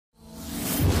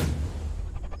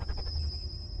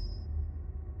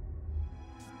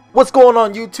What's going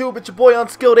on YouTube? It's your boy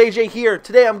Unskilled AJ here.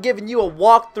 Today I'm giving you a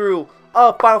walkthrough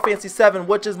of Final Fantasy VII,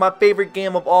 which is my favorite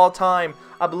game of all time.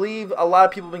 I believe a lot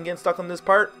of people have been getting stuck on this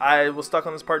part. I was stuck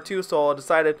on this part too, so I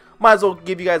decided might as well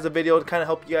give you guys a video to kind of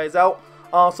help you guys out.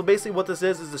 So basically what this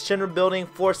is the Shinra building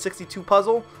 462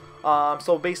 puzzle.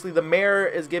 So basically the mayor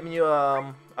is giving you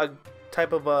a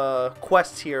type of a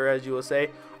quest here, as you would say,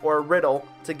 or a riddle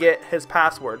to get his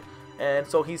password. And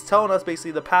so he's telling us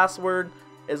basically the password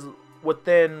is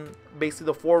within basically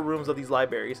the 4 rooms of these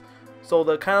libraries. So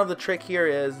the kind of the trick here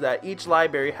is that each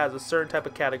library has a certain type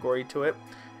of category to it,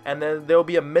 and then there will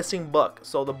be a missing book,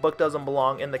 so the book doesn't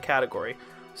belong in the category.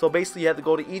 So basically you have to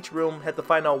go to each room, have to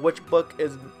find out which book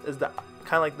is the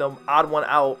kind of like the odd one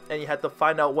out, and you have to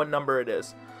find out what number it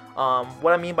is.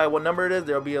 What I mean by what number it is,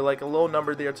 there will be like a little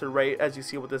number there to the right, as you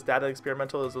see with this data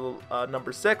experimental is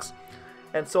number 6.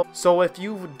 And so if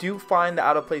you do find the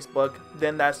out of place book,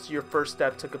 then that's your first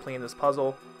step to completing this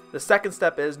puzzle. The second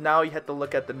step is now you have to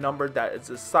look at the number that is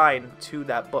assigned to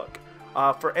that book.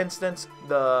 For instance,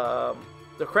 the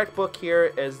correct book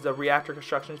here is the reactor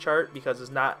construction chart, because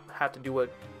it's not have to do with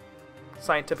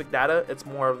scientific data, it's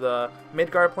more of the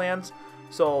Midgard plans.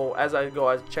 So as I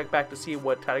check back to see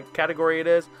what category it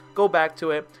is, go back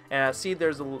to it, and I see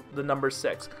there's the number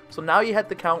 6. So now you have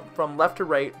to count from left to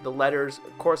right the letters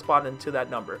corresponding to that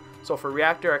number. So for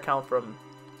reactor, I count from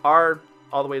R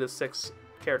all the way to 6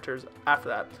 characters after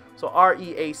that. So R,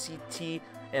 E, A, C, T,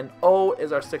 and O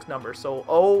is our 6th number. So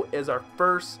O is our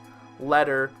first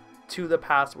letter to the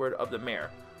password of the mayor.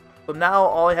 So now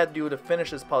all I had to do to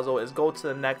finish this puzzle is go to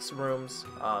the next rooms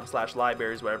slash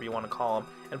libraries, whatever you want to call them,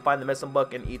 and find the missing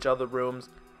book in each other rooms.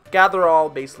 Gather all,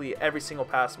 basically every single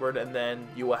password, and then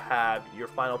you will have your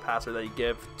final password that you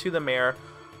give to the mayor.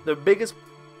 The biggest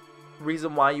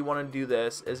reason why you want to do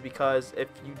this is because if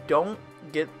you don't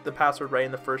get the password right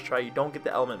in the first try, you don't get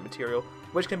the element material,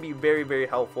 which can be very, very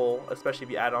helpful, especially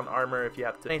if you add on armor, if you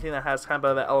have to anything that has kind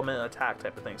of an element attack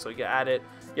type of thing. So you can add it,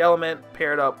 your element,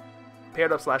 paired up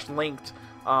slash linked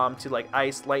to like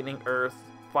ice, lightning, earth,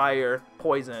 fire,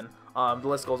 poison. The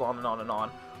list goes on and on and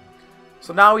on.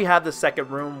 So now we have the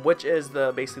second room, which is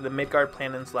basically the Midgard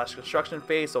planning slash construction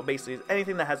phase. So basically it's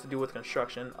anything that has to do with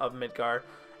construction of Midgard.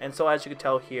 And so as you can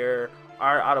tell here,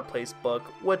 our out of place book,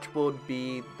 which would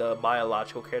be the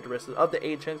biological characteristics of the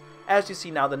ancients. As you see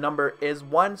now, the number is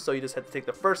 1, so you just have to take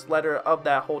the first letter of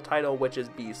that whole title, which is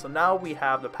B. So now we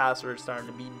have the password starting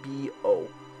to be B-O.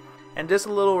 And just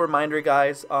a little reminder,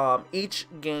 guys, each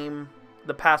game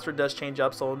the password does change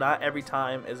up, so not every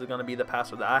time is it going to be the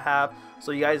password that I have.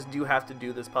 So you guys do have to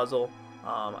do this puzzle.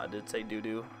 I did say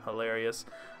doo-doo, hilarious.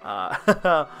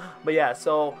 But yeah,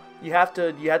 so you have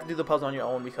to do the puzzle on your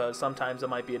own, because sometimes it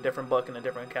might be a different book in a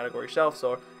different category shelf.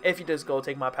 So if you just go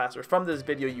take my password from this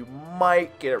video, you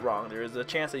might get it wrong. There is a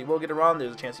chance that you will get it wrong.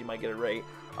 There's a chance you might get it right.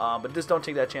 But just don't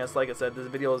take that chance. Like I said, this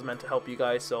video is meant to help you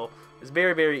guys, so it's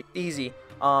very, very easy.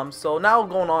 So now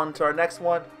going on to our next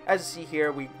one. As you see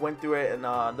here, we went through it, and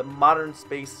the modern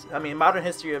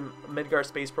history of Midgard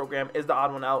space program is the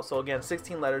odd one out. So again,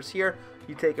 16 letters here.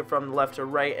 You take it from left to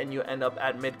right, and you end up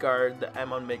at Midgard, the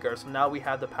M on Midgard. So now we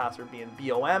have the password being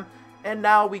BOM, and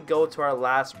now we go to our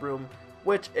last room,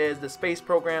 which is the space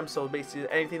program. So basically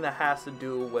anything that has to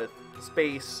do with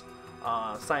space,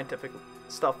 scientific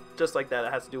stuff, just like that.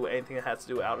 It has to do with anything that has to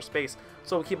do with outer space.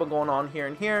 So we keep on going on here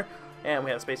and here. And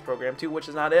we have space program 2, which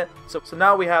is not it. So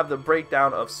now we have the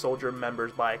breakdown of soldier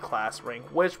members by class rank,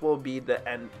 which will be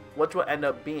which will end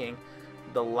up being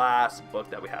the last book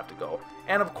that we have to go.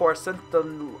 And of course, since the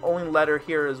only letter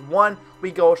here is 1, we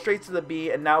go straight to the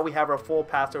B, and now we have our full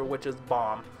password, which is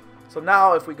bomb. So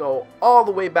now if we go all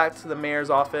the way back to the mayor's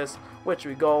office, which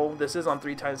we go, this is on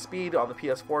 3x speed on the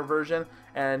PS4 version,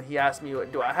 and he asked me,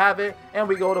 do I have it? And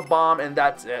we go to bomb, and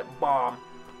that's it, bomb.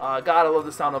 God, I love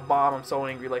the sound of bomb. I'm so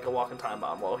angry, like a walking time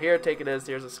bomb. Well, here, take it is.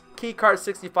 Here's a key card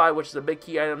 65, which is a big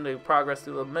key item to progress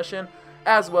through the mission,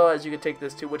 as well as you can take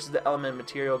this too, which is the element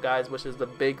material, guys, which is the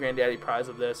big granddaddy prize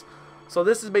of this. So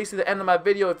this is basically the end of my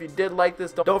video. If you did like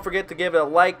this, don't forget to give it a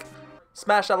like.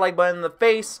 Smash that like button in the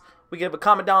face. We give a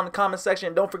comment down in the comment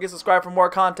section. Don't forget to subscribe for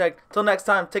more content. Till next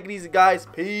time, take it easy, guys.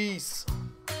 Peace.